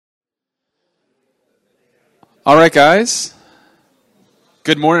All right, guys.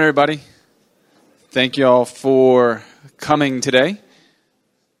 Good morning, everybody. Thank you all for coming today.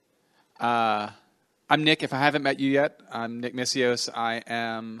 I'm Nick. If I haven't met you yet, I'm Nick Missios. I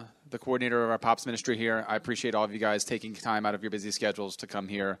am the coordinator of our POPs ministry here. I appreciate all of you guys taking time out of your busy schedules to come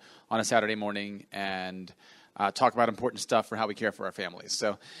here on a Saturday morning and talk about important stuff for how we care for our families.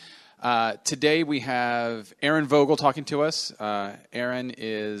 So today we have Aaron Vogel talking to us. Aaron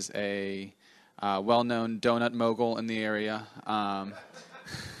is a well-known donut mogul in the area,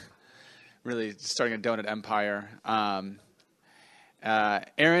 really starting a donut empire.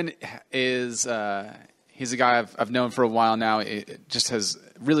 Aaron is he's a guy I've known for a while now. It just has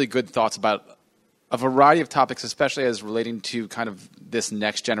really good thoughts about a variety of topics, especially as relating to kind of this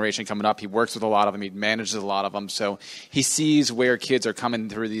next generation coming up. He works with a lot of them. He manages a lot of them. So he sees where kids are coming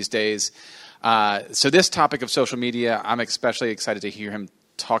through these days. So this topic of social media, I'm especially excited to hear him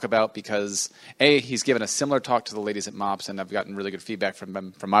talk about because, A, he's given a similar talk to the ladies at MOPS, and I've gotten really good feedback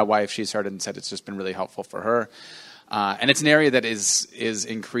from my wife. She's heard it and said it's just been really helpful for her. And it's an area that is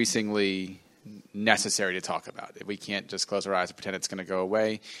increasingly necessary to talk about. We can't just close our eyes and pretend it's going to go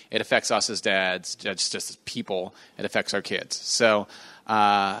away. It affects us as dads, just as people. It affects our kids. So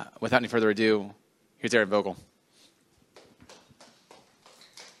without any further ado, here's Aaron Vogel.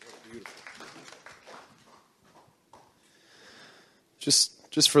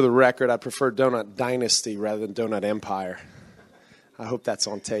 Just for the record, I prefer Donut Dynasty rather than Donut Empire. I hope that's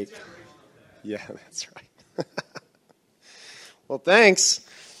on tape. Yeah, that's right. Well, thanks.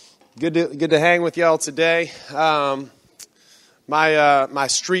 Good to hang with y'all today. My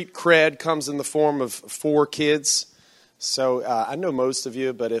street cred comes in the form of 4 kids. So I know most of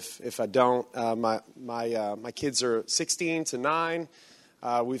you, but if I don't, my kids are 16 to 9.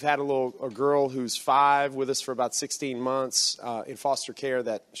 We've had a girl who's 5 with us for about 16 months in foster care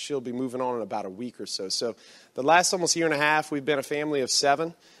that she'll be moving on in about a week or so. So the last almost year and a half, we've been a family of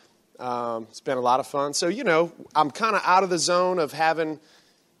 7. It's been a lot of fun. So, I'm kind of out of the zone of having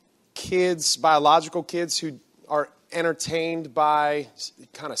kids, biological kids, who are entertained by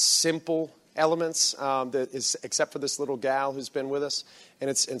kind of simple elements, except for this little gal who's been with us. And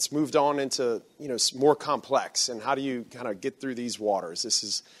it's moved on into, more complex. And how do you kind of get through these waters?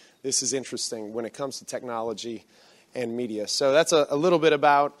 This is interesting when it comes to technology and media. So that's a little bit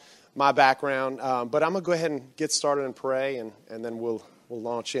about my background. But I'm going to go ahead and get started and pray, and then we'll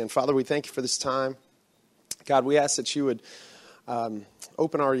launch in. Father, we thank you for this time. God, we ask that you would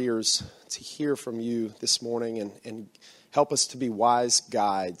open our ears to hear from you this morning and help us to be wise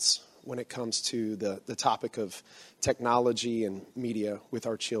guides when it comes to the topic of technology and media with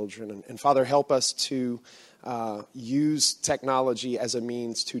our children. And Father, help us to use technology as a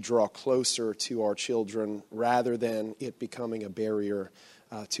means to draw closer to our children rather than it becoming a barrier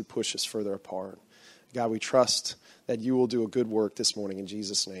to push us further apart. God, we trust that you will do a good work this morning in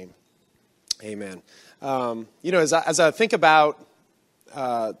Jesus' name. Amen. As I think about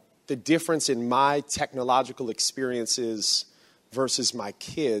the difference in my technological experiences versus my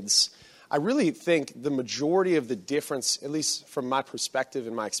kids, I really think the majority of the difference, at least from my perspective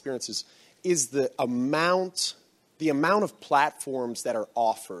and my experiences, is the amount of platforms that are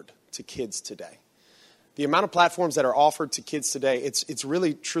offered to kids today. The amount of platforms that are offered to kids today, it's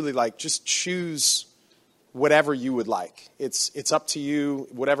really truly like just choose whatever you would like. It's up to you,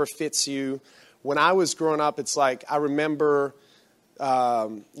 whatever fits you. When I was growing up, it's like I remember,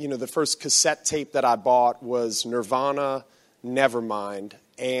 the first cassette tape that I bought was Nirvana, Nevermind,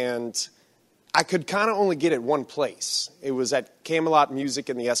 and I could kind of only get it one place. It was at Camelot Music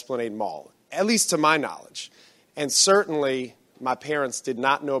in the Esplanade Mall, at least to my knowledge. And certainly my parents did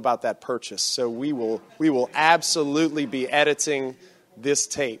not know about that purchase, so we will absolutely be editing this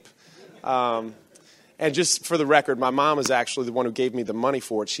tape. And just for the record, my mom is actually the one who gave me the money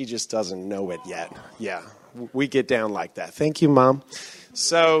for it. She just doesn't know it yet. Yeah, we get down like that. Thank you, Mom.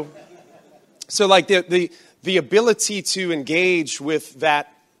 So like the ability to engage with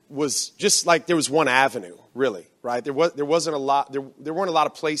that was just like there was one avenue, really, right? There wasn't a lot. There weren't a lot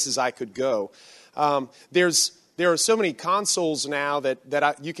of places I could go. There are so many consoles now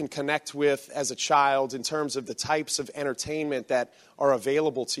that you can connect with as a child in terms of the types of entertainment that are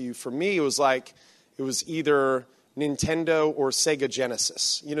available to you. For me, it was either Nintendo or Sega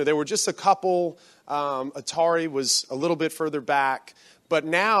Genesis. There were just a couple. Atari was a little bit further back. But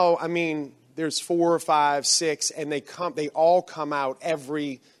now, there's 4, 5, 6, and they all come out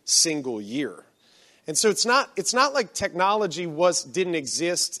every single year. And so it's not like technology didn't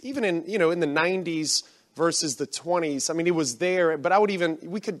exist even in the 90s versus the 20s. It was there, but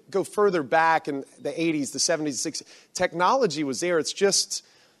we could go further back in the 80s, the 70s, the 60s. Technology was there.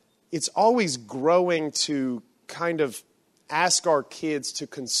 It's always growing to kind of ask our kids to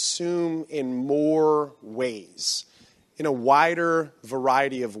consume in more ways, in a wider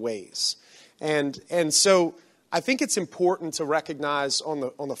variety of ways. And so I think it's important to recognize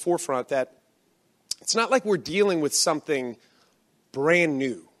on the forefront that it's not like we're dealing with something brand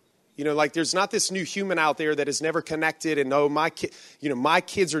new. You know, like there's not this new human out there that is never connected and my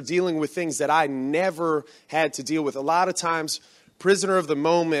kids are dealing with things that I never had to deal with. A lot of times, prisoner of the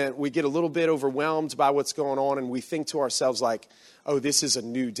moment, we get a little bit overwhelmed by what's going on and we think to ourselves like, oh, this is a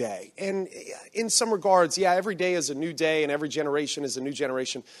new day. And in some regards, yeah, every day is a new day and every generation is a new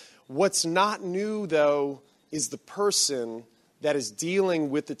generation. What's not new, though, is the person that is dealing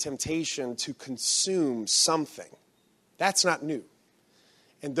with the temptation to consume something. That's not new.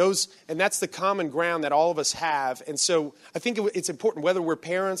 And that's the common ground that all of us have. And so I think it's important, whether we're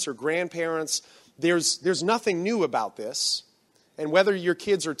parents or grandparents, there's nothing new about this. And whether your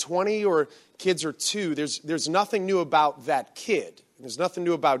kids are 20 or kids are 2, there's nothing new about that kid. There's nothing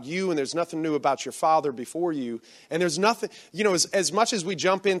new about you, and there's nothing new about your father before you. And there's nothing, as much as we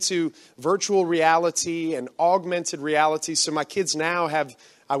jump into virtual reality and augmented reality, so my kids now have,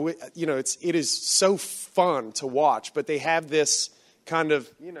 it is so fun to watch, but they have this kind of,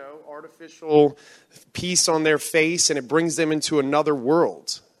 artificial piece on their face, and it brings them into another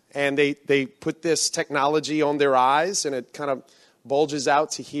world. And they put this technology on their eyes, and it kind of bulges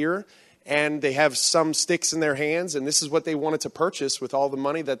out to here. And they have some sticks in their hands, and this is what they wanted to purchase with all the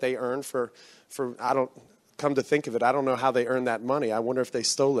money that they earned for come to think of it, I don't know how they earned that money. I wonder if they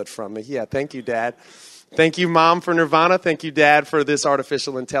stole it from me. Yeah, thank you, Dad. Thank you, Mom, for Nirvana. Thank you, Dad, for this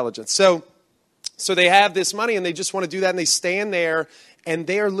artificial intelligence. So they have this money, and they just want to do that, and they stand there, and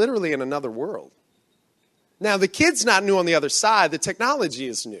they are literally in another world. Now, the kid's not new on the other side. The technology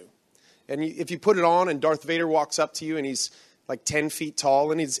is new. And if you put it on, and Darth Vader walks up to you, and he's like 10 feet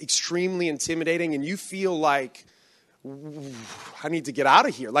tall, and he's extremely intimidating, and you feel like, I need to get out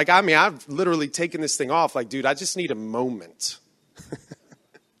of here. I've literally taken this thing off. Like, dude, I just need a moment.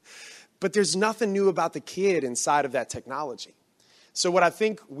 But there's nothing new about the kid inside of that technology. So what I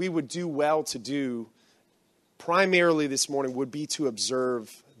think we would do well to do primarily this morning would be to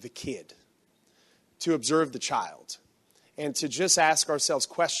observe the kid, to observe the child, and to just ask ourselves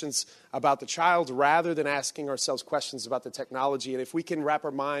questions about the child rather than asking ourselves questions about the technology. And if we can wrap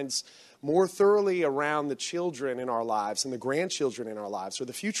our minds more thoroughly around the children in our lives and the grandchildren in our lives or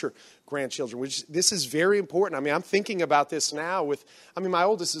the future grandchildren, this is very important. I'm thinking about this now my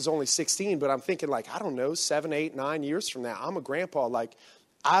oldest is only 16, but I'm thinking 7, 8, 9 years from now, I'm a grandpa,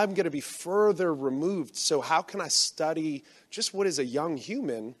 I'm going to be further removed. So how can I study just what is a young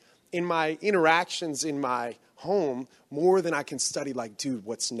human in my interactions in my home more than I can study, dude,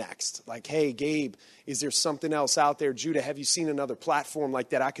 what's next? Hey, Gabe, is there something else out there? Judah, have you seen another platform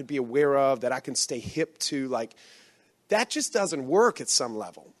that I could be aware of, that I can stay hip to? That just doesn't work at some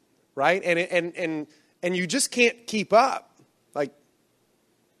level, right? And you just can't keep up.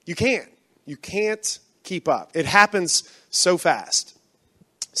 You can't keep up. It happens so fast.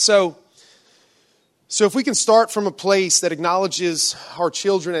 So if we can start from a place that acknowledges our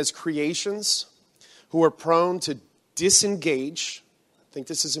children as creations who are prone to disengage, I think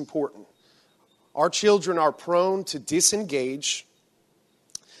this is important. Our children are prone to disengage.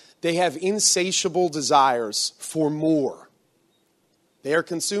 They have insatiable desires for more. They are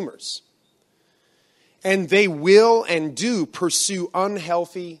consumers. And they will and do pursue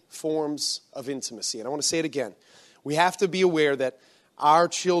unhealthy forms of intimacy. And I want to say it again. We have to be aware that our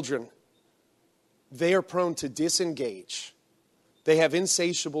children, they are prone to disengage. They have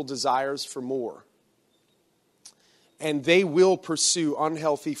insatiable desires for more. And they will pursue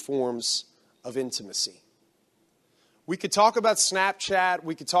unhealthy forms of intimacy. We could talk about Snapchat.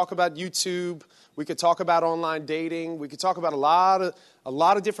 We could talk about YouTube. We could talk about online dating. We could talk about a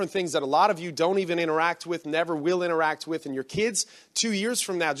lot of different things that a lot of you don't even interact with, never will interact with. And your kids, 2 years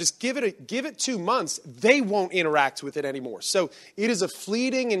from now, just give it 2 months, they won't interact with it anymore. So it is a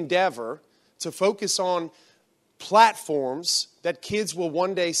fleeting endeavor to focus on platforms that kids will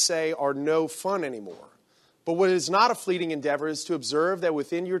one day say are no fun anymore. But what is not a fleeting endeavor is to observe that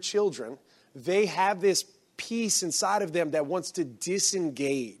within your children, they have this piece inside of them that wants to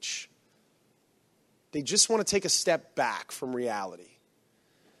disengage. They just want to take a step back from reality.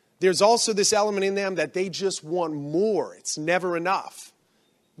 There's also this element in them that they just want more. It's never enough.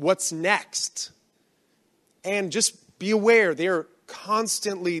 What's next? And just be aware, they're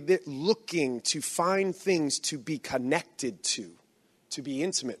constantly looking to find things to be connected to be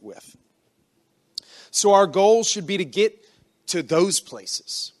intimate with. So our goal should be to get to those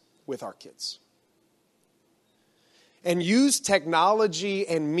places with our kids. And use technology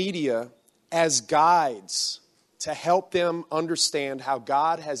and media as guides to help them understand how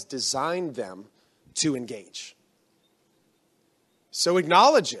God has designed them to engage. So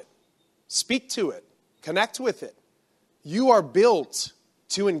acknowledge it, speak to it, connect with it. You are built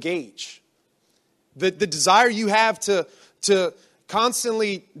to engage. The desire you have to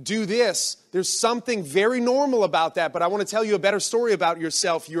constantly do this, there's something very normal about that, but I want to tell you a better story about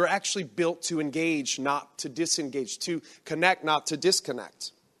yourself. You're actually built to engage, not to disengage, to connect, not to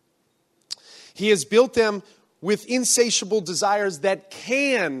disconnect. He has built them with insatiable desires that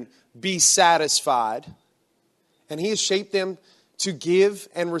can be satisfied, and He has shaped them to give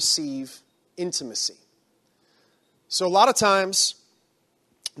and receive intimacy. So a lot of times,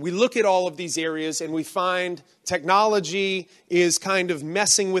 we look at all of these areas and we find technology is kind of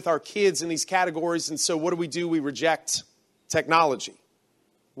messing with our kids in these categories. And so what do? We reject technology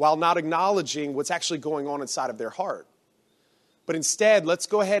while not acknowledging what's actually going on inside of their heart. But instead, let's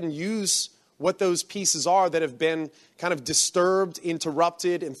go ahead and use what those pieces are that have been kind of disturbed,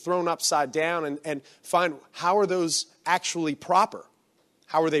 interrupted, and thrown upside down and find how are those actually proper?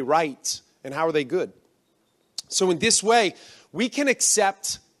 How are they right? And how are they good? So in this way, we can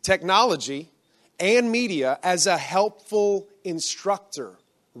accept technology and media as a helpful instructor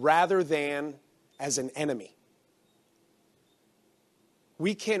rather than as an enemy.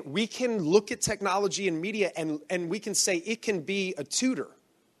 We can look at technology and media and we can say it can be a tutor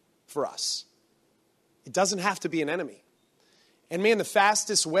for us. It doesn't have to be an enemy. And man, the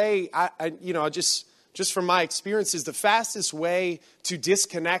fastest way, just from my experiences, the fastest way to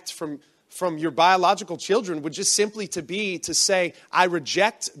disconnect from your biological children would just simply to say, I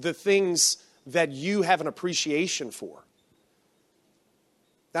reject the things that you have an appreciation for.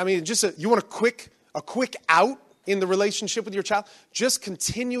 I mean, you want a quick out in the relationship with your child? Just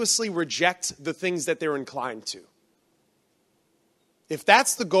continuously reject the things that they're inclined to. If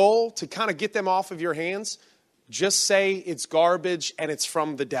that's the goal, to kind of get them off of your hands, just say it's garbage and it's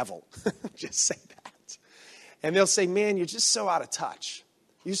from the devil. Just say that. And they'll say, man, you're just so out of touch.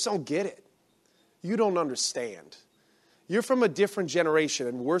 You just don't get it. You don't understand. You're from a different generation,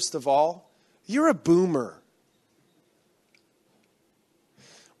 and worst of all, you're a boomer.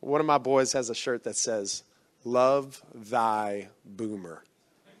 One of my boys has a shirt that says, "Love thy boomer."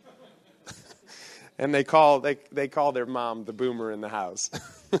 And they call their mom the boomer in the house.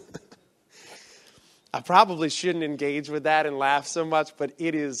 I probably shouldn't engage with that and laugh so much, but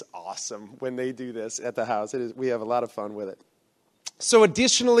it is awesome when they do this at the house. We have a lot of fun with it. So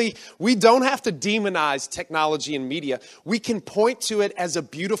additionally, we don't have to demonize technology and media. We can point to it as a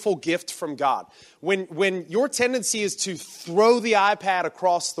beautiful gift from God. When your tendency is to throw the iPad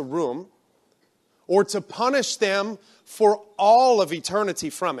across the room or to punish them for all of eternity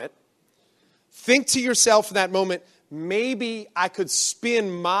from it, think to yourself in that moment, maybe I could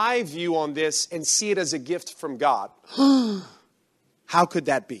spin my view on this and see it as a gift from God. How could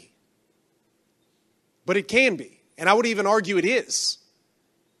that be? But it can be. And I would even argue it is.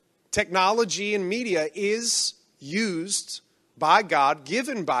 Technology and media is used by God,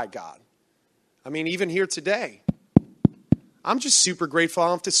 given by God. I mean, even here today, I'm just super grateful I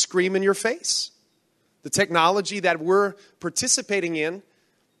don't have to scream in your face. The technology that we're participating in,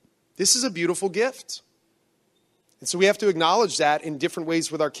 this is a beautiful gift. And so we have to acknowledge that in different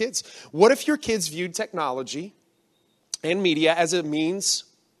ways with our kids. What if your kids viewed technology and media as a means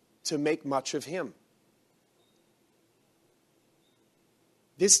to make much of Him?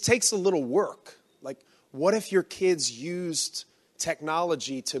 This takes a little work. Like, what if your kids used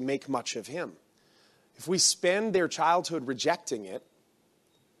technology to make much of Him? If we spend their childhood rejecting it,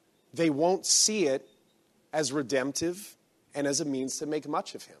 they won't see it as redemptive and as a means to make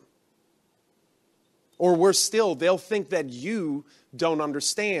much of Him. Or worse still, they'll think that you don't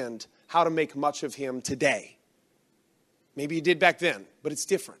understand how to make much of Him today. Maybe you did back then, but it's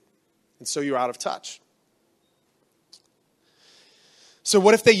different. And so you're out of touch. So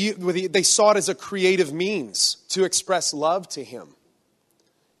what if they saw it as a creative means to express love to Him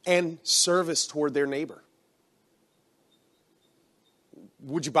and service toward their neighbor?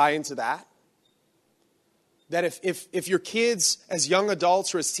 Would you buy into that? That if your kids as young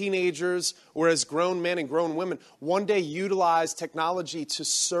adults or as teenagers or as grown men and grown women one day utilize technology to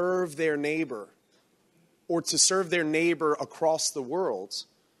serve their neighbor or to serve their neighbor across the world,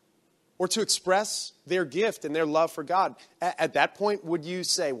 or to express their gift and their love for God, at that point, would you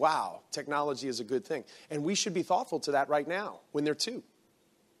say, wow, technology is a good thing? And we should be thoughtful to that right now when they're two.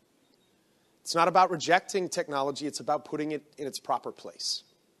 It's not about rejecting technology. It's about putting it in its proper place.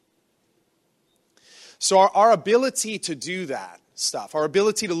 So our ability to do that stuff, our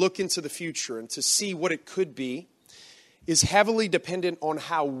ability to look into the future and to see what it could be, is heavily dependent on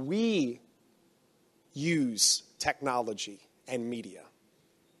how we use technology and media?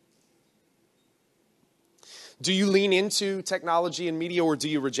 Do you lean into technology and media, or do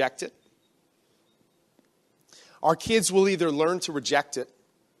you reject it? Our kids will either learn to reject it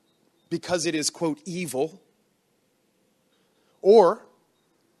because it is, quote, evil, or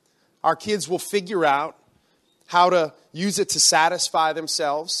our kids will figure out how to use it to satisfy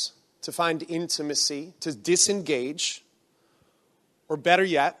themselves, to find intimacy, to disengage, or better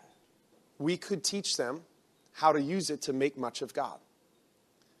yet, we could teach them how to use it to make much of God.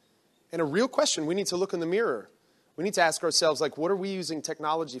 And a real question, we need to look in the mirror. We need to ask ourselves, like, what are we using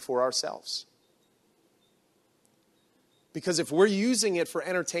technology for ourselves? Because if we're using it for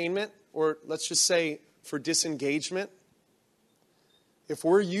entertainment, or let's just say for disengagement, if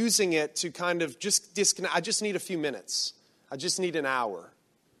we're using it to kind of just disconnect, I just need a few minutes, I just need an hour,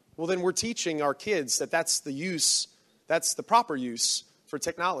 well, then we're teaching our kids that that's the proper use for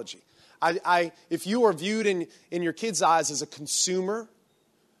technology. If you are viewed in your kids' eyes as a consumer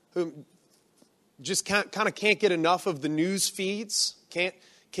who just can't get enough of the news feeds, can't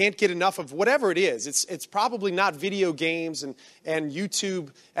get enough of whatever it is. It's probably not video games and YouTube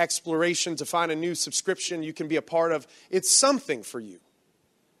exploration to find a new subscription you can be a part of. It's something for you.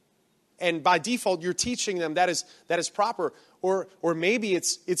 And by default, you're teaching them that is proper. Or maybe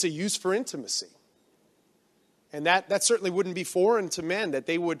it's a use for intimacy. And that certainly wouldn't be foreign to men, that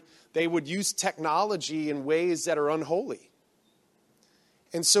they would use technology in ways that are unholy.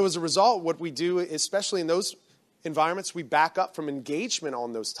 And so as a result, what we do, especially in those environments, we back up from engagement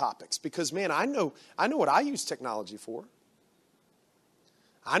on those topics. Because, man, I know what I use technology for.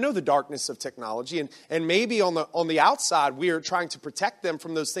 I know the darkness of technology. And maybe on the outside, we are trying to protect them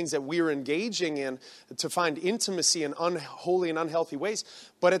from those things that we are engaging in to find intimacy in unholy and unhealthy ways.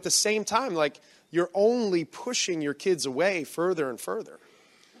 But at the same time, like, you're only pushing your kids away further and further.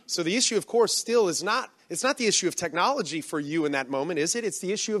 So the issue, of course, still is it's not the issue of technology for you in that moment, is it? It's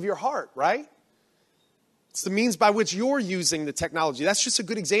the issue of your heart, right? It's the means by which you're using the technology. That's just a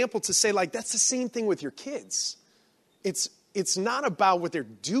good example to say, like, that's the same thing with your kids. It's not about what they're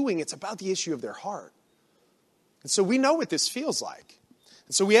doing. It's about the issue of their heart. And so we know what this feels like.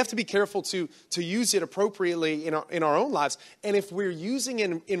 And so we have to be careful to use it appropriately in our own lives. And if we're using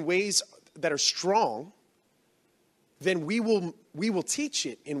it in ways that are strong, then we will teach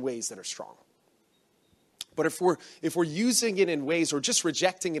it in ways that are strong. But if we're using it in ways or just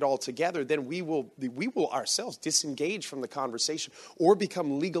rejecting it altogether, then we will ourselves disengage from the conversation or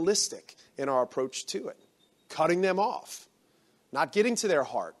become legalistic in our approach to it, cutting them off, not getting to their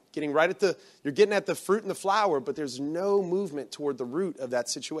heart, you're getting at the fruit and the flower, but there's no movement toward the root of that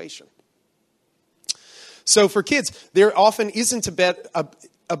situation. So for kids, there often isn't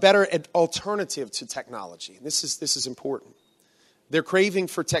a better alternative to technology. This is important. Their craving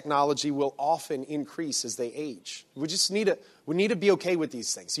for technology will often increase as they age. We need to be okay with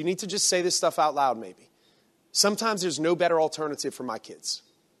these things. You need to just say this stuff out loud maybe. Sometimes there's no better alternative for my kids.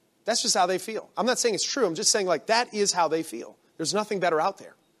 That's just how they feel. I'm not saying it's true. I'm just saying, like, that is how they feel. There's nothing better out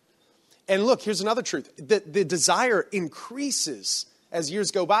there. And look, here's another truth. The desire increases as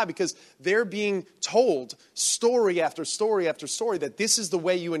years go by because they're being told story after story after story that this is the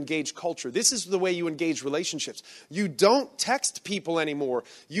way you engage culture. This is the way you engage relationships. You don't text people anymore.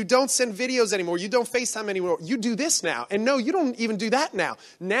 You don't send videos anymore. You don't FaceTime anymore. You do this now. And no, you don't even do that now.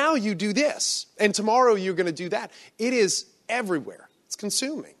 Now you do this. And tomorrow you're going to do that. It is everywhere. It's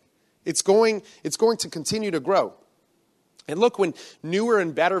consuming. It's going to continue to grow. And look, when newer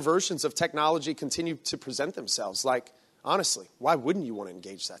and better versions of technology continue to present themselves, like, honestly, why wouldn't you want to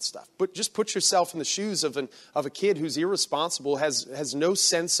engage that stuff? But just put yourself in the shoes of a kid who's irresponsible, has no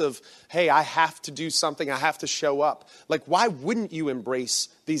sense of, hey, I have to do something, I have to show up. Like, why wouldn't you embrace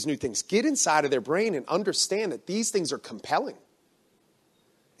these new things? Get inside of their brain and understand that these things are compelling.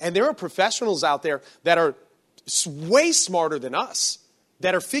 And there are professionals out there that are way smarter than us,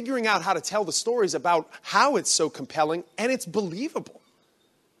 that are figuring out how to tell the stories about how it's so compelling and it's believable.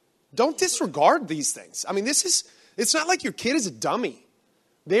 Don't disregard these things. I mean, it's not like your kid is a dummy.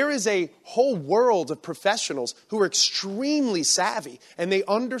 There is a whole world of professionals who are extremely savvy and they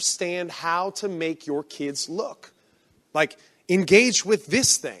understand how to make your kids look. Like, engage with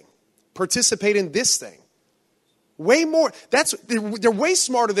this thing. Participate in this thing. Way more. They're way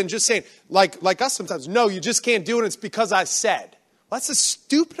smarter than just saying, like us sometimes, no, you just can't do it. It's because I said. Well, that's a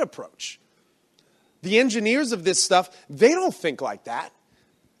stupid approach. The engineers of this stuff, they don't think like that.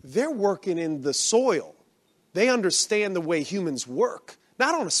 They're working in the soil. They understand the way humans work.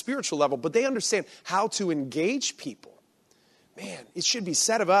 Not on a spiritual level, but they understand how to engage people. Man, it should be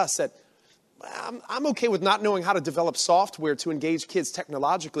said of us that I'm okay with not knowing how to develop software to engage kids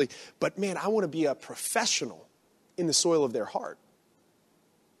technologically, but man, I want to be a professional in the soil of their heart.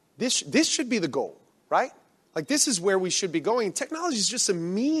 This should be the goal, right? Like, this is where we should be going. Technology is just a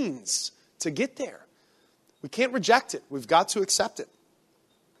means to get there. We can't reject it. We've got to accept it.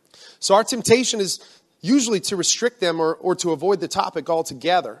 So our temptation is usually to restrict them or to avoid the topic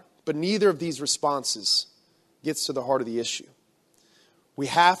altogether, but neither of these responses gets to the heart of the issue. We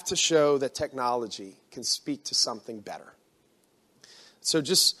have to show that technology can speak to something better. So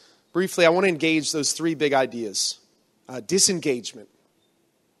just briefly, I want to engage those three big ideas: disengagement,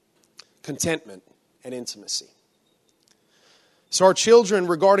 contentment, and intimacy. So our children,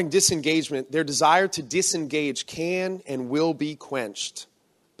 regarding disengagement, their desire to disengage can and will be quenched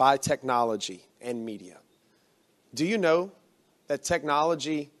by technology and media. Do you know that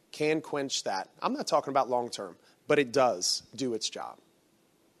technology can quench that? I'm not talking about long term, but it does do its job.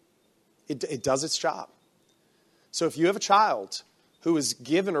 It does its job. So if you have a child who is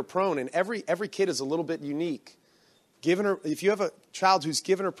given or prone, and every kid is a little bit unique, if you have a child who's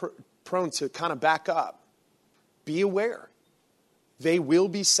given or prone to kind of back up, be aware. They will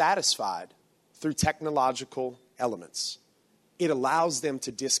be satisfied through technological elements. It allows them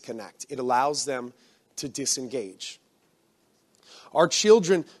to disconnect. It allows them to disengage. Our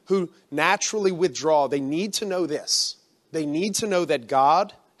children who naturally withdraw, they need to know this. They need to know that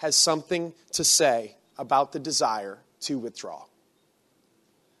God has something to say about the desire to withdraw.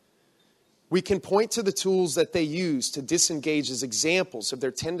 We can point to the tools that they use to disengage as examples of their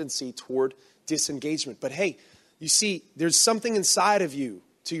tendency toward disengagement. But hey, you see, there's something inside of you,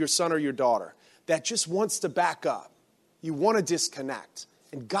 to your son or your daughter, that just wants to back up. You want to disconnect.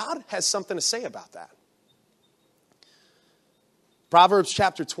 And God has something to say about that. Proverbs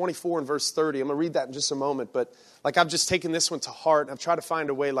chapter 24 and verse 30. I'm going to read that in just a moment. But I've just taken this one to heart. And I've tried to find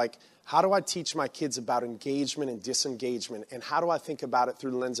a way, how do I teach my kids about engagement and disengagement? And how do I think about it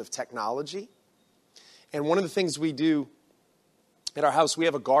through the lens of technology? And one of the things we do at our house, we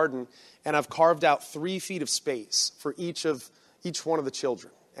have a garden. And I've carved out 3 feet of space for each one of the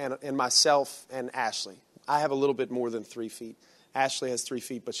children. And myself and Ashley. I have a little bit more than 3 feet. Ashley has 3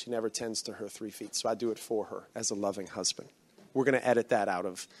 feet, but she never tends to her 3 feet. So I do it for her as a loving husband. We're going to edit that out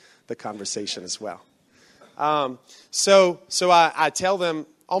of the conversation as well. So I tell them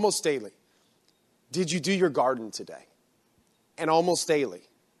almost daily, did you do your garden today? And almost daily,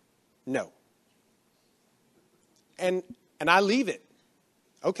 no. And I leave it.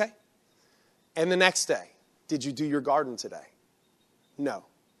 Okay. And the next day, did you do your garden today? No.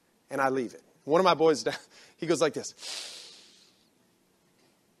 And I leave it. One of my boys, he goes like this.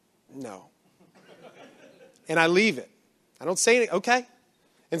 No. And I leave it. I don't say anything. Okay.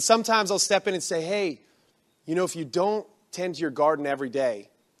 And sometimes I'll step in and say, hey, if you don't tend to your garden every day,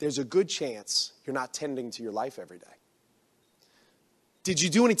 there's a good chance you're not tending to your life every day. Did you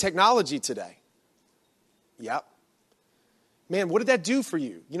do any technology today? Yep. Man, what did that do for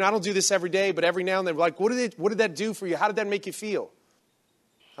you? I don't do this every day, but every now and then, what did that do for you? How did that make you feel?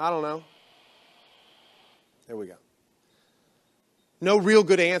 I don't know. There we go. No real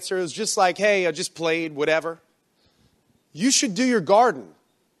good answer. It was just like, hey, I just played, whatever. You should do your garden.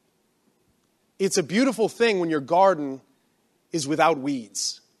 It's a beautiful thing when your garden is without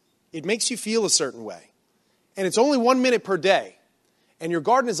weeds. It makes you feel a certain way. And it's only 1 minute per day. And your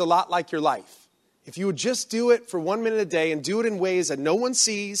garden is a lot like your life. If you would just do it for 1 minute a day and do it in ways that no one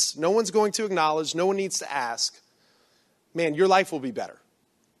sees, no one's going to acknowledge, no one needs to ask, man, your life will be better.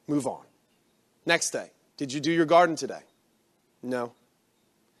 Move on. Next day, did you do your garden today? No.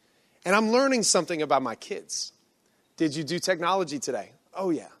 And I'm learning something about my kids. Did you do technology today? Oh,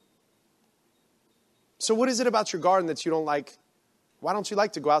 yeah. So what is it about your garden that you don't like? Why don't you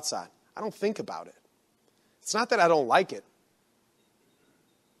like to go outside? I don't think about it. It's not that I don't like it,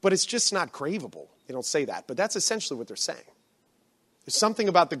 but it's just not craveable. They don't say that, but that's essentially what they're saying. There's something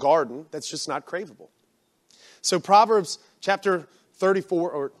about the garden that's just not craveable. So Proverbs chapter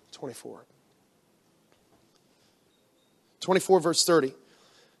 34 or 24. 24 verse 30.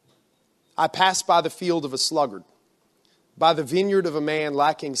 I passed by the field of a sluggard, by the vineyard of a man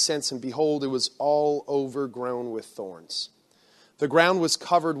lacking sense, and behold, it was all overgrown with thorns. The ground was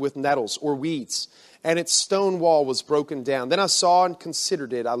covered with nettles or weeds, and its stone wall was broken down. Then I saw and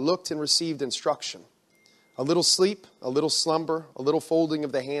considered it. I looked and received instruction. A little sleep, a little slumber, a little folding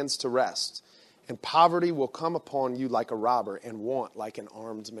of the hands to rest. And poverty will come upon you like a robber, and want like an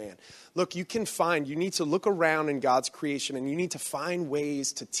armed man. Look, you need to look around in God's creation, and you need to find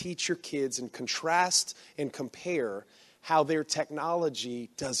ways to teach your kids and contrast and compare how their technology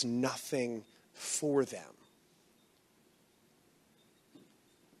does nothing for them.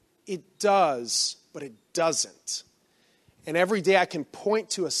 It does, but it doesn't. And every day I can point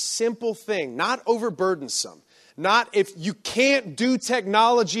to a simple thing, not overburdensome, Not if you can't do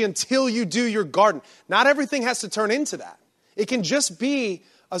technology until you do your garden. Not everything has to turn into that. It can just be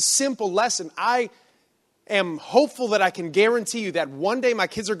a simple lesson. I am hopeful that I can guarantee you that one day my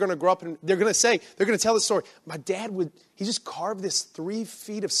kids are going to grow up and they're going to tell the story. My dad he just carved this 3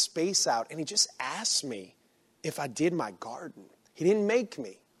 feet of space out and he just asked me if I did my garden. He didn't make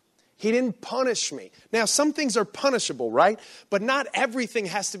me. He didn't punish me. Now, some things are punishable, right? But not everything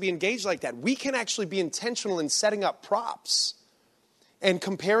has to be engaged like that. We can actually be intentional in setting up props and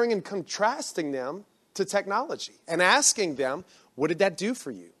comparing and contrasting them to technology and asking them, what did that do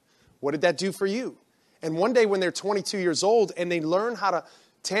for you? What did that do for you? And one day when they're 22 years old and they learn how to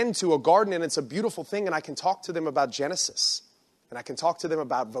tend to a garden and it's a beautiful thing, and I can talk to them about Genesis and I can talk to them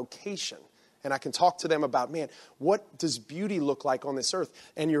about vocation. And I can talk to them about, man, what does beauty look like on this earth?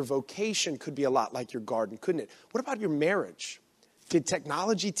 And your vocation could be a lot like your garden, couldn't it? What about your marriage? Did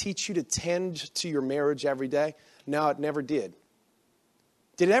technology teach you to tend to your marriage every day? No, it never did.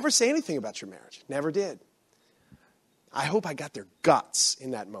 Did it ever say anything about your marriage? Never did. I hope I got their guts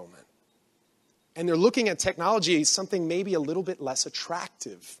in that moment. And they're looking at technology as something maybe a little bit less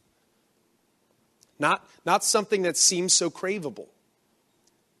attractive. Not something that seems so craveable.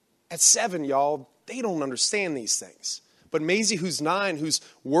 At 7, y'all, they don't understand these things. But Maisie, who's 9, who's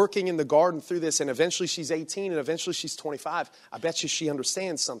working in the garden through this, and eventually she's 18, and eventually she's 25, I bet you she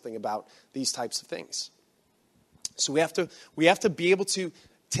understands something about these types of things. So we have to be able to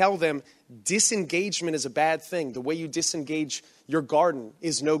tell them disengagement is a bad thing. The way you disengage your garden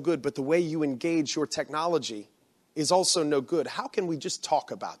is no good, but the way you engage your technology is also no good. How can we just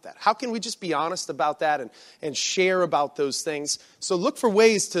talk about that? How can we just be honest about that and share about those things? So look for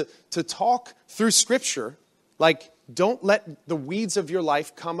ways to talk through Scripture, like don't let the weeds of your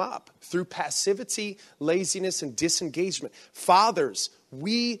life come up through passivity, laziness, and disengagement. Fathers,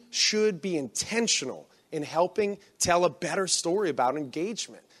 we should be intentional in helping tell a better story about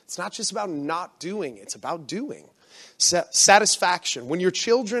engagement. It's not just about not doing, it's about doing. Satisfaction. When your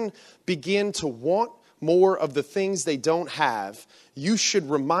children begin to want more of the things they don't have, you should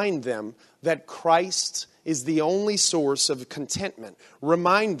remind them that Christ is the only source of contentment.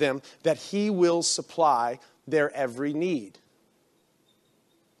 Remind them that He will supply their every need.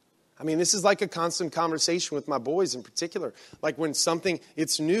 I mean, this is like a constant conversation with my boys in particular. Like when something,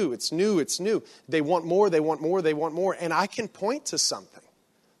 it's new. They want more, they want more, they want more. And I can point to something.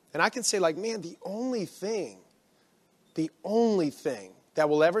 And I can say like, man, the only thing that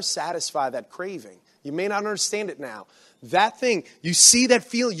will ever satisfy that craving, you may not understand it now. That thing, you see that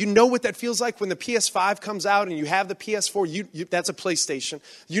feeling, you know what that feels like when the PS5 comes out and you have the PS4, that's a PlayStation.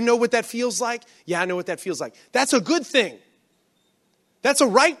 You know what that feels like? Yeah, I know what that feels like. That's a good thing. That's a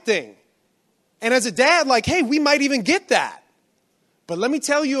right thing. And as a dad, like, hey, we might even get that. But let me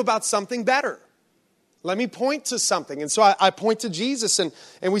tell you about something better. Let me point to something. And so I point to Jesus, and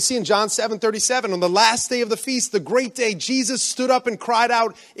we see in John 7:37, on the last day of the feast, the great day, Jesus stood up and cried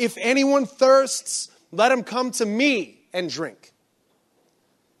out, if anyone thirsts, let him come to me and drink.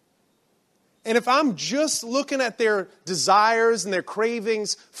 And if I'm just looking at their desires and their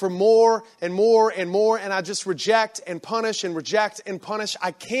cravings for more and more and more, and I just reject and punish and reject and punish,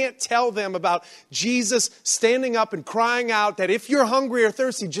 I can't tell them about Jesus standing up and crying out that if you're hungry or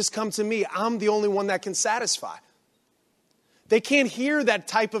thirsty, just come to me. I'm the only one that can satisfy. They can't hear that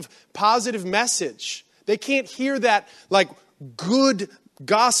type of positive message. They can't hear that like good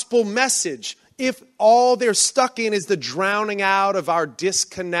gospel message if all they're stuck in is the drowning out of our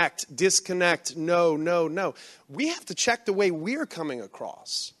disconnect. No. We have to check the way we're coming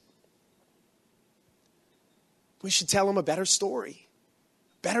across. We should tell them a better story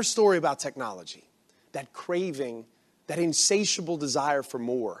about technology. That craving, that insatiable desire for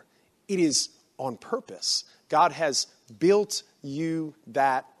more. It is on purpose. God has built you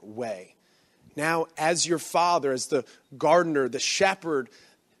that way. Now, as your father, as the gardener, the shepherd,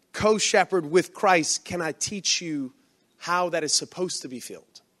 co-shepherd with Christ, can I teach you how that is supposed to be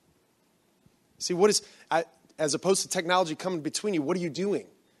filled? See, as opposed to technology coming between you, what are you doing?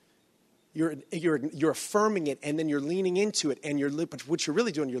 You're affirming it, and then you're leaning into it, but what you're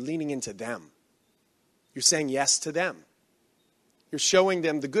really doing, you're leaning into them. You're saying yes to them. You're showing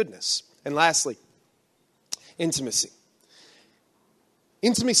them the goodness. And lastly, intimacy.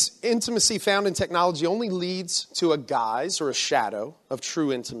 Intimacy found in technology only leads to a guise or a shadow of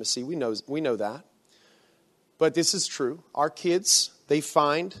true intimacy. We know that. But this is true. Our kids, they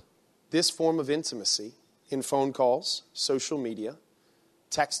find this form of intimacy in phone calls, social media,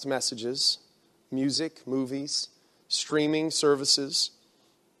 text messages, music, movies, streaming services.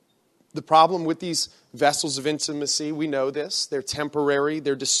 The problem with these vessels of intimacy, we know this. They're temporary,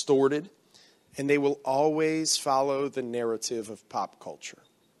 they're distorted, and they will always follow the narrative of pop culture.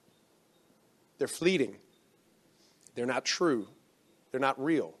 They're fleeting. They're not true. They're not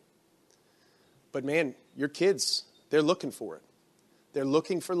real. But man, your kids, they're looking for it. They're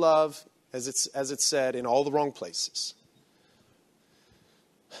looking for love, as it's said, in all the wrong places.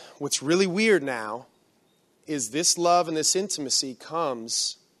 What's really weird now is this love and this intimacy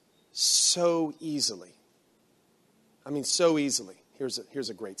comes so easily. I mean, so easily. Here's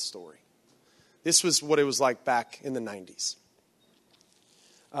a great story. This was what it was like back in the 90s.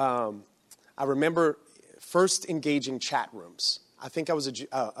 I remember first engaging chat rooms. I think I was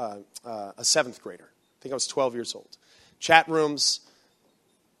a seventh grader. I think I was 12 years old. Chat rooms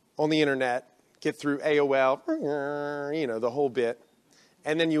on the internet, get through AOL, the whole bit.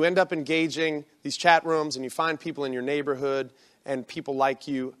 And then you end up engaging these chat rooms and you find people in your neighborhood and people like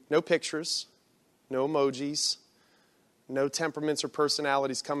you. No pictures, no emojis, no temperaments or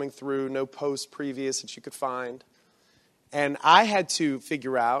personalities coming through, no posts previous that you could find. And I had to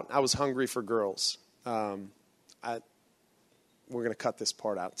figure out, I was hungry for girls. We're going to cut this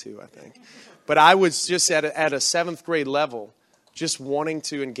part out too, I think. But I was just at a seventh grade level, just wanting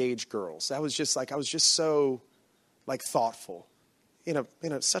to engage girls. I was just so thoughtful in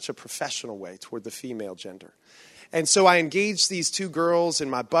such a professional way toward the female gender. And so I engaged these two girls,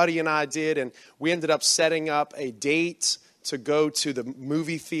 and my buddy and I did, and we ended up setting up a date to go to the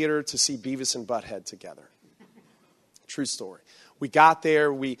movie theater to see Beavis and Butthead together. True story. We got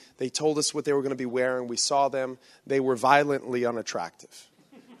there. They told us what they were going to be wearing. We saw them. They were violently unattractive.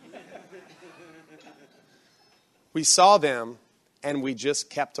 We saw them, and we just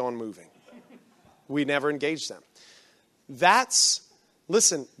kept on moving. We never engaged them. That's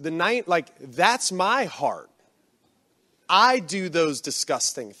my heart. I do those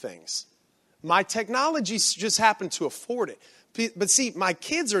disgusting things. My technology just happened to afford it. But see, my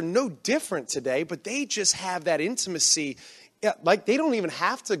kids are no different today, but they just have that intimacy. Like, they don't even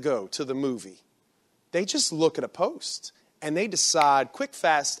have to go to the movie. They just look at a post, and they decide quick,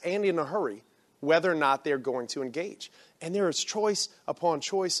 fast, and in a hurry whether or not they're going to engage. And there is choice upon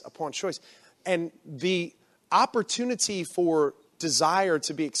choice upon choice. And the opportunity for desire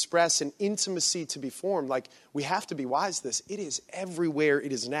to be expressed and intimacy to be formed, we have to be wise to this. It is everywhere.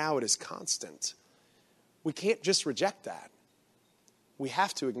 It is now. It is constant. We can't just reject that. We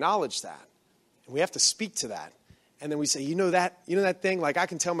have to acknowledge that. And we have to speak to that. And then we say, that thing, I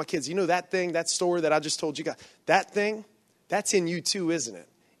can tell my kids, that thing, that story that I just told you guys, that thing, that's in you too, isn't it?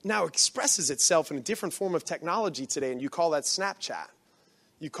 Now it expresses itself in a different form of technology today, and you call that Snapchat.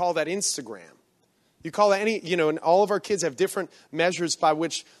 You call that Instagram. You call that and all of our kids have different measures by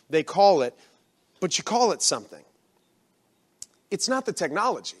which they call it, but you call it something. It's not the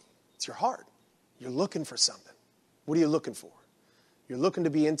technology. It's your heart. You're looking for something. What are you looking for? You're looking to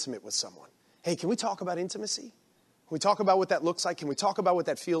be intimate with someone. Hey, can we talk about intimacy? Can we talk about what that looks like? Can we talk about what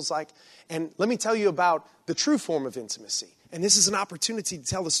that feels like? And let me tell you about the true form of intimacy. And this is an opportunity to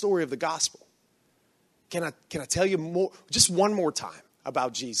tell the story of the gospel. Can I tell you more, just one more time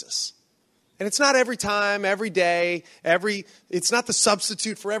about Jesus? And it's not every time, every day, it's not the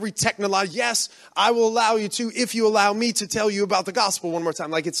substitute for every technology. Yes, I will allow you to, if you allow me to tell you about the gospel one more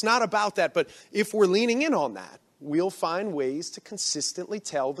time. It's not about that, but if we're leaning in on that, we'll find ways to consistently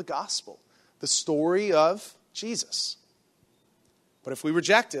tell the gospel, the story of Jesus. But if we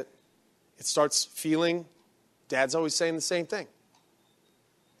reject it, it starts feeling, Dad's always saying the same thing.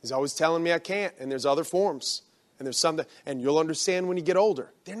 He's always telling me I can't, and there's other forms, and there's something, and you'll understand when you get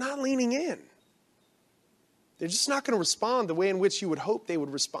older. They're not leaning in. They're just not going to respond the way in which you would hope they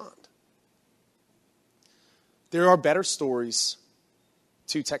would respond. There are better stories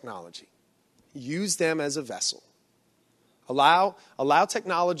to technology. Use them as a vessel. Allow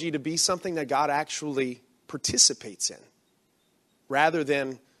technology to be something that God actually participates in, rather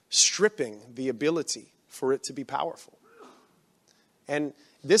than stripping the ability for it to be powerful. And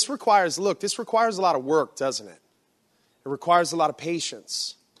this requires a lot of work, doesn't it? It requires a lot of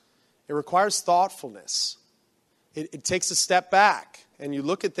patience. It requires thoughtfulness. It takes a step back, and you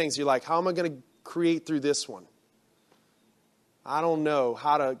look at things, you're like, how am I going to create through this one? I don't know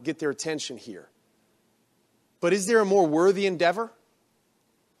how to get their attention here. But is there a more worthy endeavor?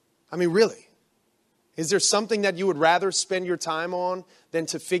 I mean, really? Is there something that you would rather spend your time on than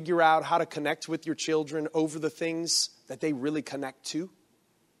to figure out how to connect with your children over the things that they really connect to?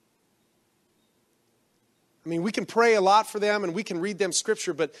 I mean, we can pray a lot for them and we can read them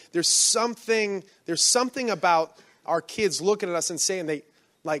scripture, but there's something about our kids looking at us and saying,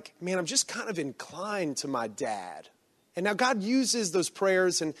 man, I'm just kind of inclined to my dad. And now God uses those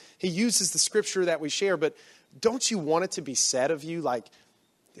prayers and he uses the scripture that we share, but don't you want it to be said of you,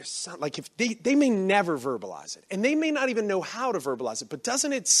 there's some, like if they may never verbalize it, and they may not even know how to verbalize it, but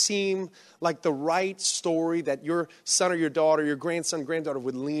doesn't it seem like the right story that your son or your daughter, your grandson, granddaughter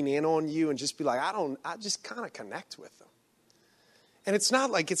would lean in on you and just be like, I just kind of connect with them. And it's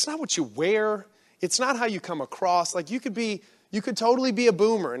not what you wear. It's not how you come across. Like you could totally be a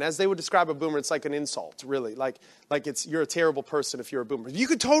boomer. And as they would describe a boomer, it's like an insult, really. Like you're a terrible person if you're a boomer. You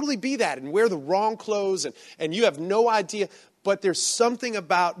could totally be that and wear the wrong clothes and you have no idea. But there's something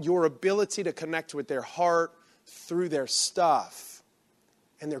about your ability to connect with their heart through their stuff.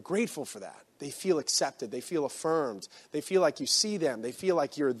 And they're grateful for that. They feel accepted. They feel affirmed. They feel like you see them. They feel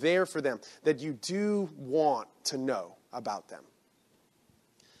like you're there for them. That you do want to know about them.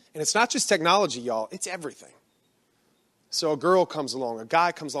 And it's not just technology, y'all. It's everything. So a girl comes along, a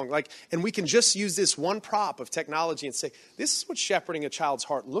guy comes along, and we can just use this one prop of technology and say, this is what shepherding a child's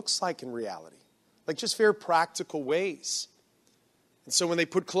heart looks like in reality. Like just very practical ways. And so when they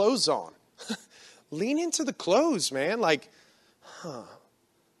put clothes on, lean into the clothes, man. Like,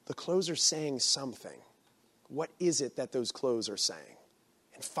 the clothes are saying something. What is it that those clothes are saying?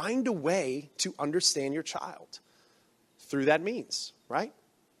 And find a way to understand your child through that means, right?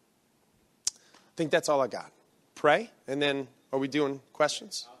 I think that's all I got. Pray, and then are we doing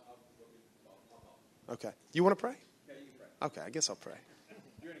questions? Okay. You want to pray? Yeah, you can pray. Okay, I guess I'll pray.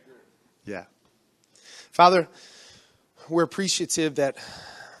 You're in a group. Yeah. Father, we're appreciative that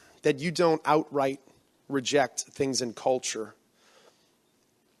you don't outright reject things in culture,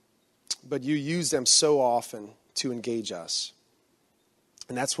 but you use them so often to engage us.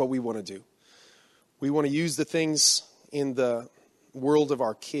 And that's what we want to do. We want to use the things in the world of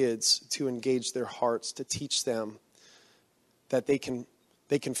our kids to engage their hearts, to teach them that they can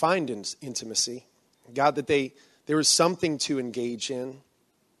find intimacy. God, that there is something to engage in.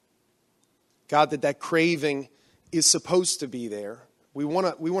 God, that craving is supposed to be there. We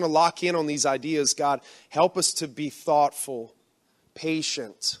want to lock in on these ideas. God, help us to be thoughtful,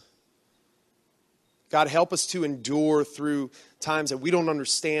 patient. God, help us to endure through times that we don't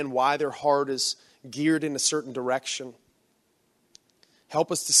understand why their heart is geared in a certain direction. Help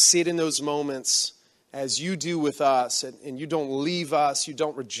us to sit in those moments as you do with us, and you don't leave us, you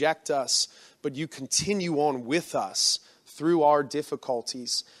don't reject us, but you continue on with us through our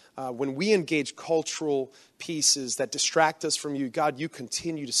difficulties. When we engage cultural pieces that distract us from you, God, you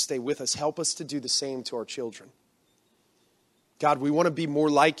continue to stay with us. Help us to do the same to our children. God, we want to be more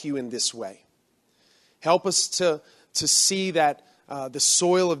like you in this way. Help us to see that the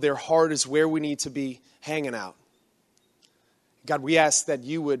soil of their heart is where we need to be hanging out. God, we ask that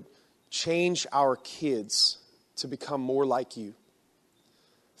you would change our kids to become more like you.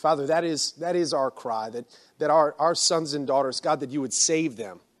 Father, that is our cry, that our sons and daughters, God, that you would save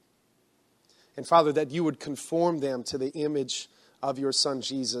them. And Father, that you would conform them to the image of your Son,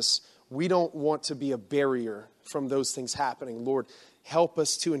 Jesus. We don't want to be a barrier from those things happening. Lord, help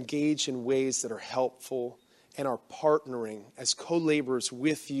us to engage in ways that are helpful and are partnering as co-laborers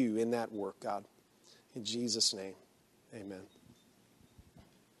with you in that work, God. In Jesus' name, amen.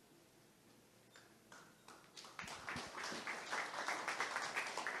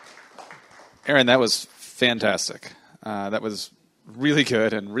 Aaron, that was fantastic. That was really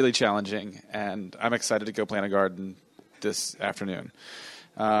good and really challenging, and I'm excited to go plant a garden this afternoon.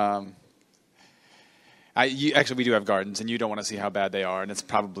 Actually, we do have gardens, and you don't want to see how bad they are, and it's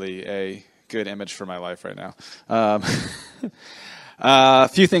probably a good image for my life right now. A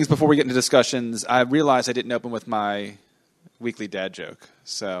few things before we get into discussions. I realized I didn't open with my weekly dad joke,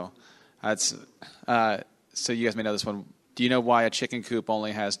 so that's so you guys may know this one. Do you know why a chicken coop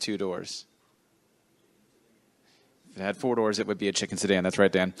only has 2 doors? If it had 4 doors, it would be a chicken sedan. That's right,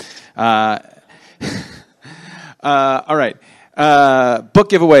 Dan. All right. Book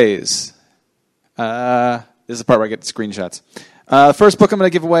giveaways. This is the part where I get screenshots. First book I'm going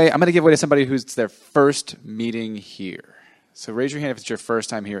to give away to somebody who's their first meeting here. So raise your hand if it's your first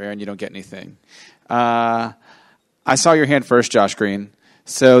time here, Aaron. You don't get anything. I saw your hand first, Josh Green.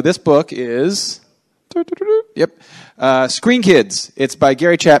 So this book is... Screen Kids. It's by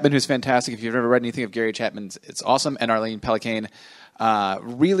Gary Chapman, who's fantastic. If you've ever read anything of Gary Chapman's, it's awesome. And Arlene Pellicane.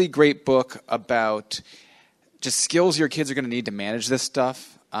 Really great book about just skills your kids are going to need to manage this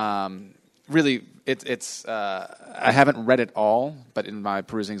stuff. Really, it's. I haven't read it all, but in my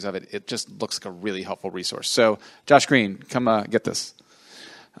perusings of it, it just looks like a really helpful resource. So, Josh Green, come get this.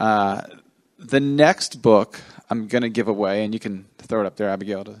 The next book I'm going to give away, and you can throw it up there,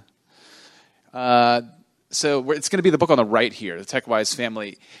 Abigail. So it's going to be the book on the right here, The TechWise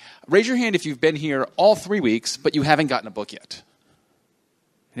Family. Raise your hand if you've been here all 3 weeks, but you haven't gotten a book yet.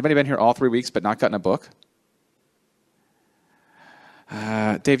 Anybody been here all 3 weeks but not gotten a book?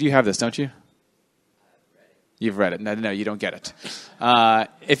 Dave, you have this, don't you? You've read it. No, you don't get it.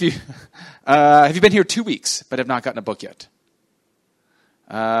 Have you been here 2 weeks but have not gotten a book yet?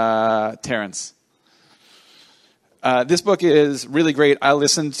 Terrence. This book is really great. I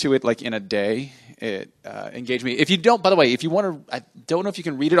listened to it like in a day. It engaged me. If you don't, by the way, if you want to, I don't know if you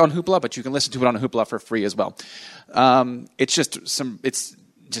can read it on Hoopla, but you can listen to it on Hoopla for free as well. It's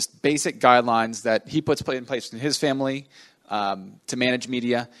just basic guidelines that he puts in place in his family to manage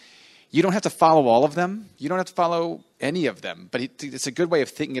media. You don't have to follow all of them. You don't have to follow any of them, but it's a good way of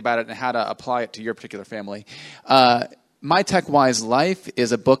thinking about it and how to apply it to your particular family. My Tech Wise Life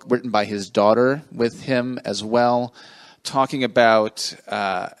is a book written by his daughter with him as well, talking about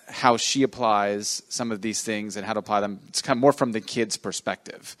how she applies some of these things and how to apply them. It's kind of more from the kid's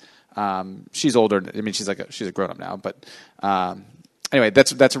perspective. She's older. I mean, she's a grown-up now. But anyway,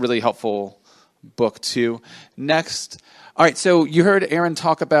 that's a really helpful book too. Next. All right, so you heard Aaron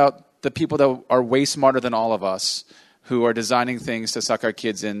talk about the people that are way smarter than all of us who are designing things to suck our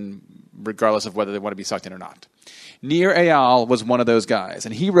kids in regardless of whether they want to be sucked in or not. Nir Eyal was one of those guys,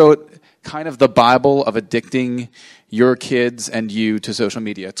 and he wrote kind of the Bible of addicting your kids and you to social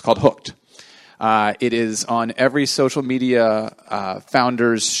media. It's called Hooked. It is on every social media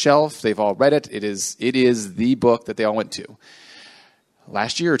founder's shelf. They've all read it. It is the book that they all went to.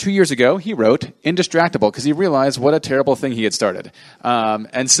 Last year or 2 years ago, he wrote Indistractable because he realized what a terrible thing he had started.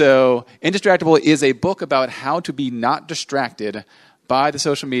 And so Indistractable is a book about how to be not distracted by the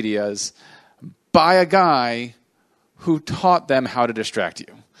social medias by a guy who taught them how to distract you.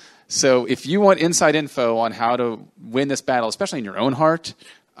 So if you want inside info on how to win this battle, especially in your own heart,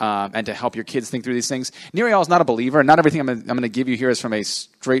 and to help your kids think through these things, Nir Eyal is not a believer. Not everything I'm going to give you here is from a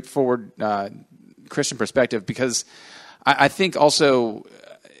straightforward Christian perspective, because I think also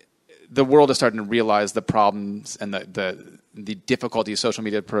the world is starting to realize the problems and the difficulties social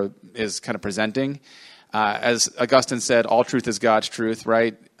media is kind of presenting. As Augustine said, all truth is God's truth,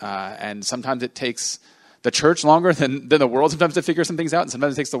 right? And sometimes it takes the church longer than the world sometimes to figure some things out, and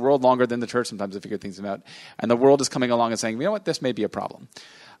sometimes it takes the world longer than the church sometimes to figure things out. And the world is coming along and saying, you know what, this may be a problem.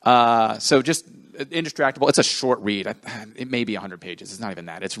 So just Indistractable, it's a short read. It may be 100 pages. It's not even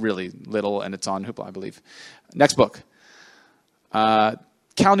that. It's really little, and it's on Hoopla, I believe. Next book.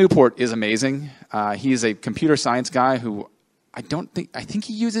 Cal Newport is amazing. He's a computer science guy who I think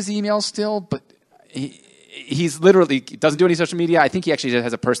he uses email still, but he's literally doesn't do any social media. I think he actually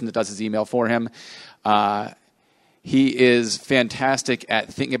has a person that does his email for him. He is fantastic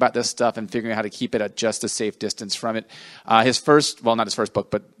at thinking about this stuff and figuring out how to keep it at just a safe distance from it. Not his first book,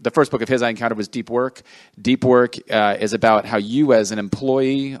 but the first book of his I encountered was Deep Work. Deep Work is about how you as an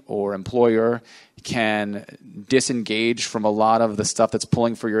employee or employer can disengage from a lot of the stuff that's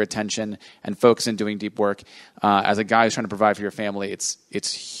pulling for your attention and focus on doing deep work. As a guy who's trying to provide for your family,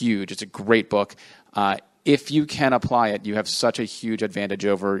 it's huge. It's a great book. If you can apply it, you have such a huge advantage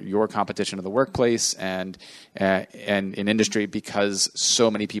over your competition in the workplace and in industry, because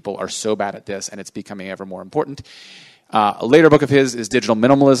so many people are so bad at this, and it's becoming ever more important. A later book of his is Digital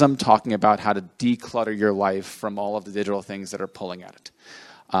Minimalism, talking about how to declutter your life from all of the digital things that are pulling at it.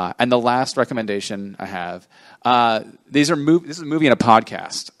 And the last recommendation I have, this is a movie and a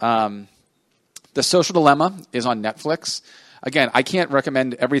podcast. The Social Dilemma is on Netflix. Again, I can't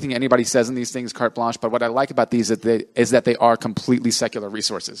recommend everything anybody says in these things carte blanche, but what I like about these is that they are completely secular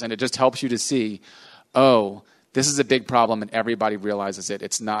resources, and it just helps you to see, this is a big problem, and everybody realizes it.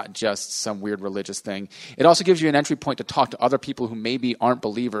 It's not just some weird religious thing. It also gives you an entry point to talk to other people who maybe aren't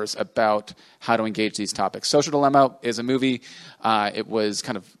believers about how to engage these topics. Social Dilemma is a movie. It was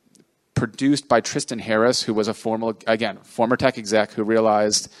kind of produced by Tristan Harris, who was a former tech exec who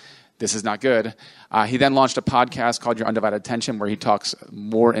realized this is not good. He then launched a podcast called Your Undivided Attention, where he talks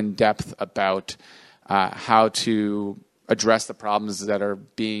more in depth about how to address the problems that are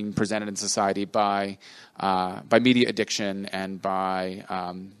being presented in society by media addiction and by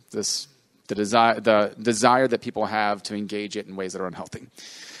the desire that people have to engage it in ways that are unhealthy.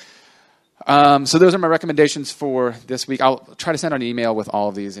 So those are my recommendations for this week. I'll try to send out an email with all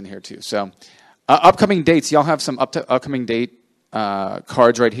of these in here too. So upcoming dates, y'all have some upcoming date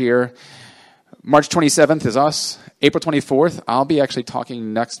cards right here. March 27th is us. April 24th, I'll be actually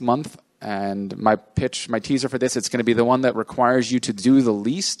talking next month. And my teaser for this, it's going to be the one that requires you to do the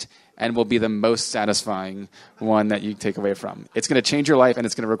least and will be the most satisfying one that you take away from. It's going to change your life, and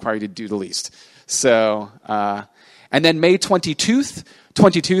it's going to require you to do the least. So, and then May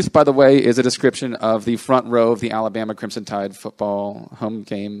 22nd, by the way, is a description of the front row of the Alabama Crimson Tide football home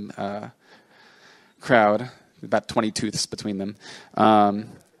game crowd, about 20 tooths between them.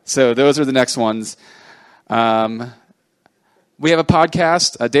 So those are the next ones. We have a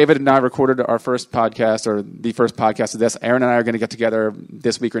podcast. David and I recorded our first podcast, or the first podcast of this. Aaron and I are going to get together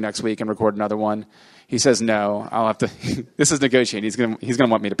this week or next week and record another one. He says no. I'll have to. This is negotiating. He's going to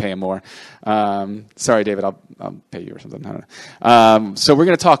want me to pay him more. Sorry, David. I'll pay you or something. I don't know. So we're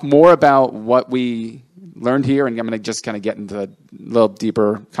going to talk more about what we learned here, and I'm going to just kind of get into a little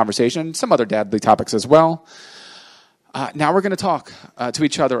deeper conversation. Some other dadly topics as well. Now we're going to talk to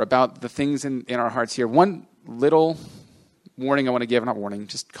each other about the things in our hearts here. One little warning I want to give, not warning,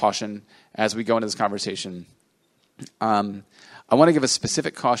 just caution as we go into this conversation. I want to give a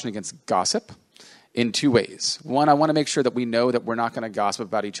specific caution against gossip in two ways. One, I want to make sure that we know that we're not going to gossip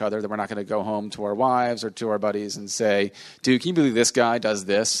about each other, that we're not going to go home to our wives or to our buddies and say, dude, can you believe this guy does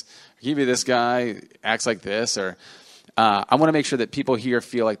this? Can you believe this guy acts like this? Or I want to make sure that people here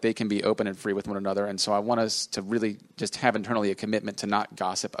feel like they can be open and free with one another. And so I want us to really just have internally a commitment to not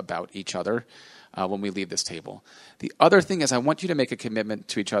gossip about each other when we leave this table. The other thing is I want you to make a commitment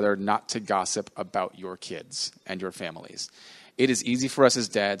to each other not to gossip about your kids and your families. It is easy for us as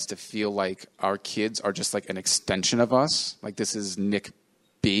dads to feel like our kids are just like an extension of us, like this is Nick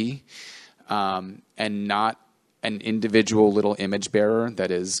B, and not an individual little image bearer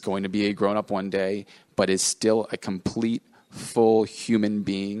that is going to be a grown-up one day, but is still a complete, full human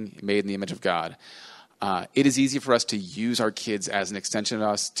being made in the image of God. It is easy for us to use our kids as an extension of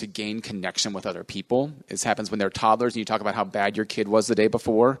us to gain connection with other people. This happens when they're toddlers and you talk about how bad your kid was the day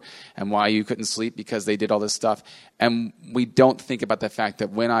before and why you couldn't sleep because they did all this stuff. And we don't think about the fact that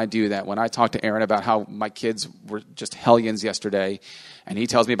when I do that, when I talk to Aaron about how my kids were just hellions yesterday, and he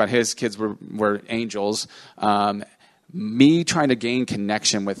tells me about his kids were angels, me trying to gain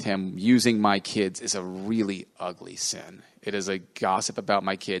connection with him using my kids is a really ugly sin. It is a gossip about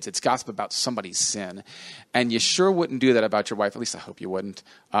my kids. It's gossip about somebody's sin. And you sure wouldn't do that about your wife. At least I hope you wouldn't.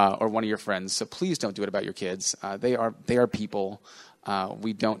 Or one of your friends. So please don't do it about your kids. They are people.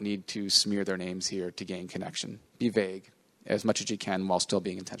 We don't need to smear their names here to gain connection. Be vague as much as you can while still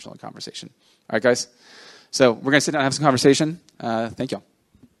being intentional in conversation. All right, guys? So we're going to sit down and have some conversation. Thank you all.